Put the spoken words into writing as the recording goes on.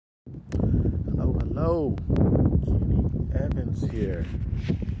Hello, KennyCEvans here.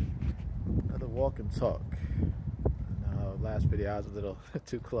 Another walk and talk. Now, last video I was a little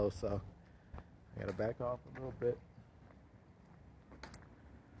too close, so I gotta back off a little bit.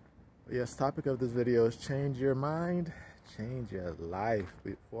 But yes, topic of this video is change your mind, change your life.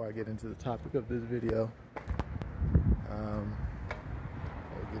 Before I get into the topic of this video,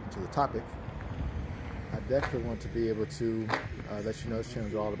 I definitely want to be able to let you know this channel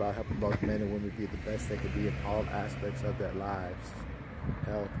is all about helping both men and women be the best they can be in all aspects of their lives.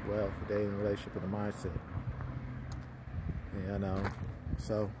 Health, wealth, dating, relationship, and the mindset.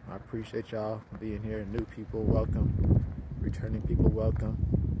 So I appreciate y'all being here. New people, welcome. Returning people, welcome.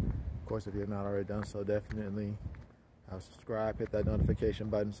 Of course, if you're not already done so, definitely subscribe, hit that notification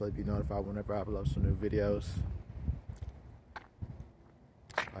button so you'll be notified whenever I upload some new videos.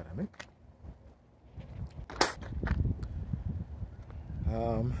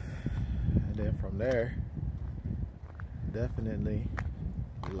 And then from there, definitely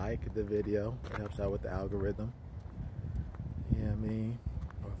like the video. It helps out with the algorithm. You know what I mean?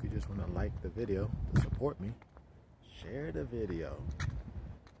 Or if you just want to like the video to support me, share the video.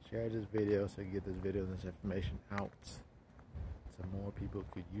 Share this video so you get this video and this information out. So more people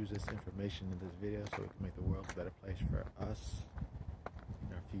could use this information in this video so we can make the world a better place for us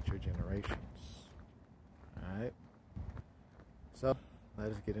and our future generations. Alright? So,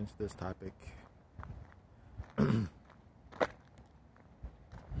 let us get into this topic.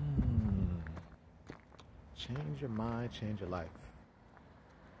 Change your mind, change your life.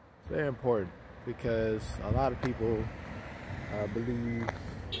 It's very important because a lot of people believe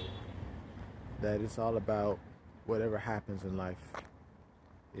that it's all about whatever happens in life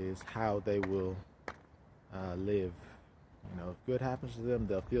is how they will live. You know, if good happens to them,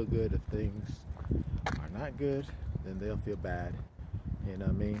 they'll feel good. If things are not good, then they'll feel bad. You know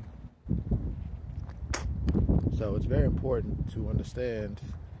what I mean? So it's very important to understand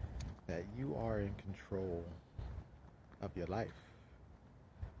that you are in control of your life.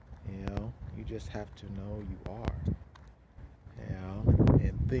 You know, you just have to know you are. You know,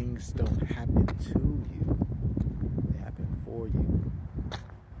 and things don't happen to you, they happen for you.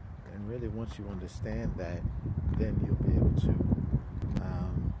 And really, once you understand that, then you'll be able to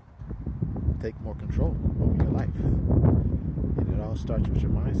take more control over your life. And it all starts with your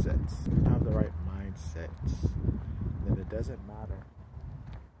mindsets. If you have the right mindsets, then it doesn't matter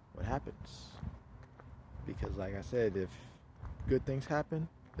what happens. Because like I said, if good things happen,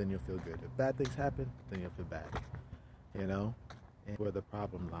 then you'll feel good. If bad things happen, then you'll feel bad. You know? And where the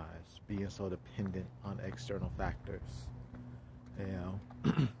problem lies, being so dependent on external factors. You know?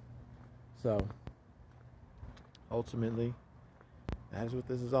 So, ultimately, that is what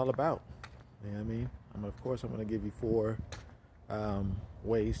this is all about. You know what I mean? Of course, I'm going to give you 4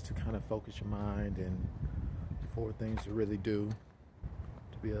 ways to kind of focus your mind and 4 things to really do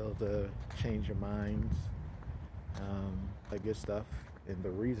to be able to change your minds. That good stuff. And the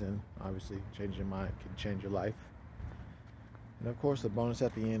reason, obviously, changing your mind can change your life. And of course, the bonus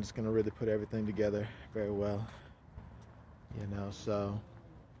at the end is going to really put everything together very well. You know, so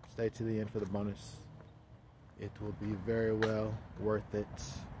stay to the end for the bonus. It will be very well worth it,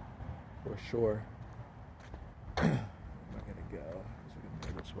 for sure. I'm not going to go. So we're going to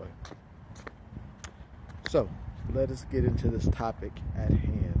go this way. So, let us get into this topic at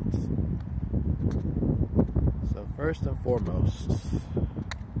hand. So, first and foremost,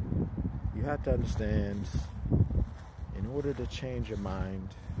 you have to understand, in order to change your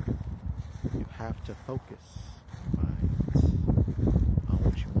mind, you have to focus your mind on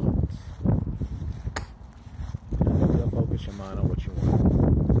what you want. You're not going to focus your mind on what you want.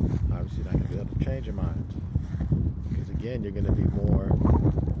 Obviously, you're not going to be able to change your mind. Because again, you're going to be more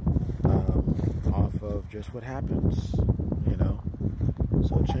off of just what happens, you know.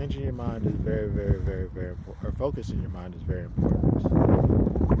 So changing your mind is very, very, very, very important. Or focusing your mind is very important.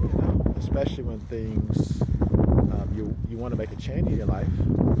 You know, especially when things you want to make a change in your life,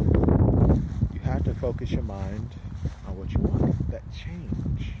 you have to focus your mind on what you want, that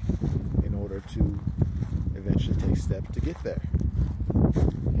change, in order to eventually take steps to get there.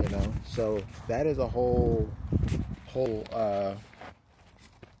 You know, so that is a whole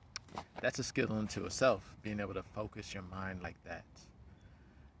that's a skill unto itself, being able to focus your mind like that.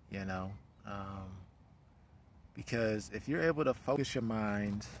 You know, because if you're able to focus your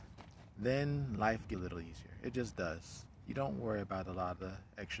mind, then life gets a little easier. It just does. You don't worry about a lot of the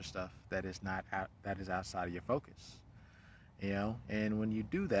extra stuff that is outside of your focus. You know, and when you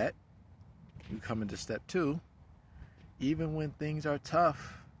do that, you come into step 2. Even when things are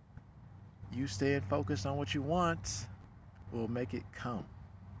tough, you staying focused on what you want will make it come.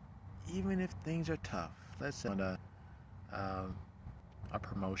 even if things are tough. Let's say on a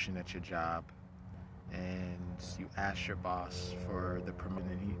promotion at your job, and you ask your boss for the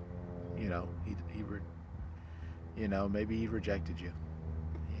promotion, and maybe he rejected you.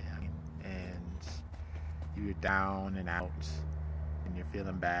 Yeah, and you're down and out, and you're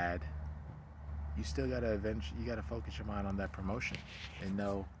feeling bad. You still gotta focus your mind on that promotion, and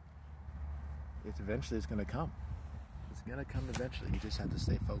know it's gonna come. It's gonna come eventually. You just have to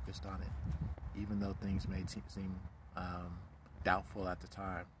stay focused on it, even though things may seem doubtful at the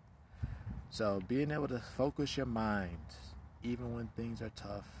time. So being able to focus your mind, even when things are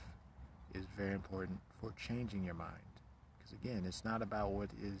tough, is very important for changing your mind. Because again, it's not about what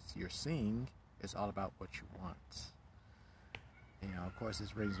you're seeing, it's all about what you want. Of course,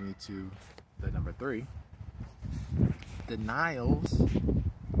 this brings me to the number 3. Denials,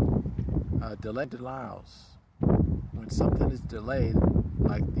 delayed denials. When something is delayed,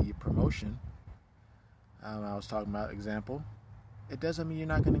 like the promotion, I was talking about example, it doesn't mean you're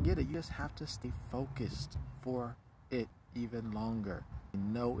not going to get it. You just have to stay focused for it even longer. You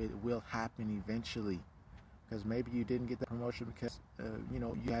know it will happen eventually. Because maybe you didn't get the promotion because,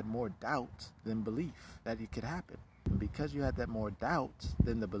 you had more doubt than belief that it could happen. And because you had that more doubt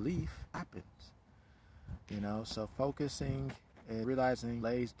than the belief happens. So focusing and realizing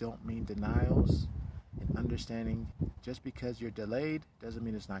delays don't mean denials, and understanding just because you're delayed doesn't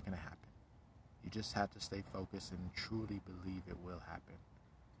mean it's not going to happen. You just have to stay focused and truly believe it will happen.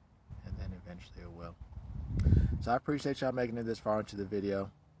 And then eventually it will. So I appreciate y'all making it this far into the video.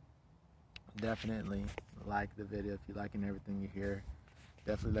 Definitely like the video if you're liking everything you hear.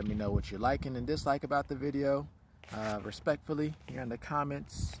 Definitely let me know what you're liking and dislike about the video. Respectfully, here in the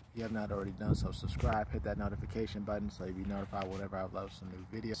comments. If you have not already done so, subscribe, hit that notification button so you'll be notified whenever I upload some new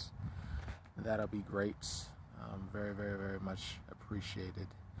videos. That'll be great. Very, very, very much appreciated.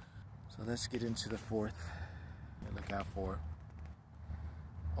 So let's get into the 4th. Look out for.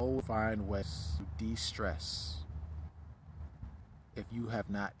 Find ways to de-stress if you have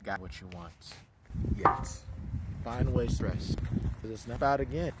not got what you want yet. Find ways to stress. Because it's not about,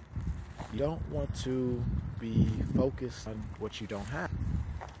 again, you don't want to be focused on what you don't have.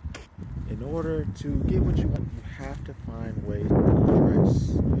 In order to get what you want, you have to find ways to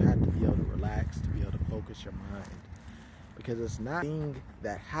de-stress. You have to be able to relax, to be able to focus your mind. Because it's not thing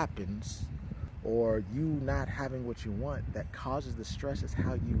that happens or you not having what you want that causes the stress. It's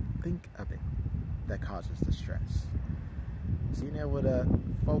how you think of it that causes the stress. So being able to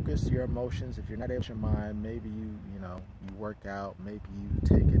focus your emotions. If you're not able to your mind, maybe you work out, maybe you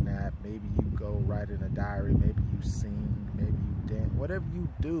take a nap, maybe you go write in a diary, maybe you sing, maybe you dance, whatever you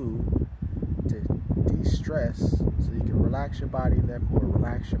do to de-stress so you can relax your body and therefore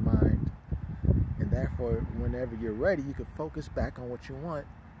relax your mind. And therefore, whenever you're ready, you can focus back on what you want.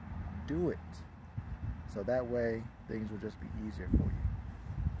 Do it. So that way, things will just be easier for you.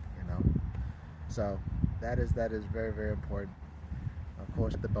 So that is very, very important. Of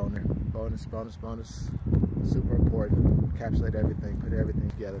course, the bonus, super important. Encapsulate everything, put everything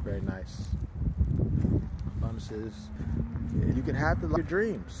together, very nice. Bonuses. You can have your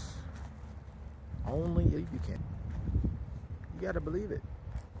dreams. Only if you can. You got to believe it.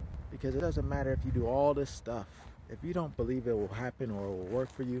 Because it doesn't matter if you do all this stuff. If you don't believe it will happen or it will work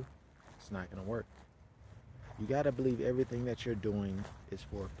for you, it's not going to work. You got to believe everything that you're doing is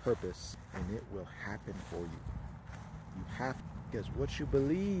for a purpose, and it will happen for you. You have to, because what you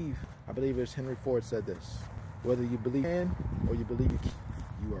believe, I believe as Henry Ford said this, whether you believe you can or you believe you can,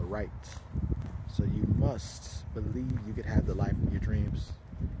 you are right. So you must believe you could have the life of your dreams,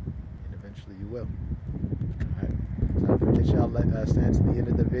 and eventually you will. All right. So I appreciate y'all staying to the end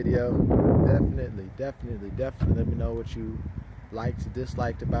of the video. Definitely let me know what you liked,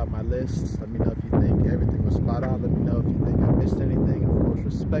 disliked about my list. Let me know if you think everything was spot on. Let me know if you think I missed anything. Of course,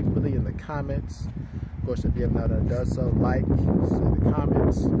 respectfully in the comments. Of course, if you have not done so, like, see the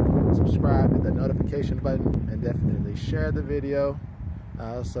comments, subscribe, hit that notification button, and definitely share the video.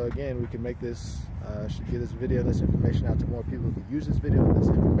 So again, we can make this, get this video, this information out to more people who can use this video and this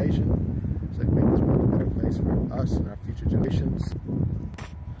information, so we can make this world a better place for us and our future generations.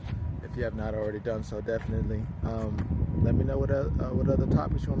 If you have not already done so, definitely let me know what other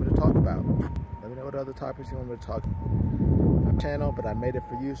topics you want me to talk about. Let me know what other topics you want me to talk about. My channel, but I made it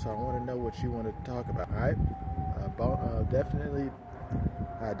for you, so I want to know what you want to talk about. All right, definitely.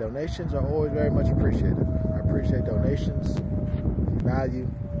 Donations are always very much appreciated. I appreciate donations. If you value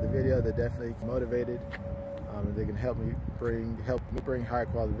the video, they're definitely motivated. And they can help me bring high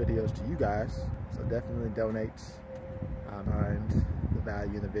quality videos to you guys. So definitely donate. Find the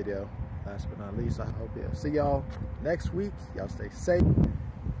value in the video. Last but not least, I hope to see y'all next week. Y'all stay safe.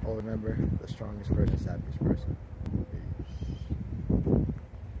 Always remember, the strongest person is the happiest person.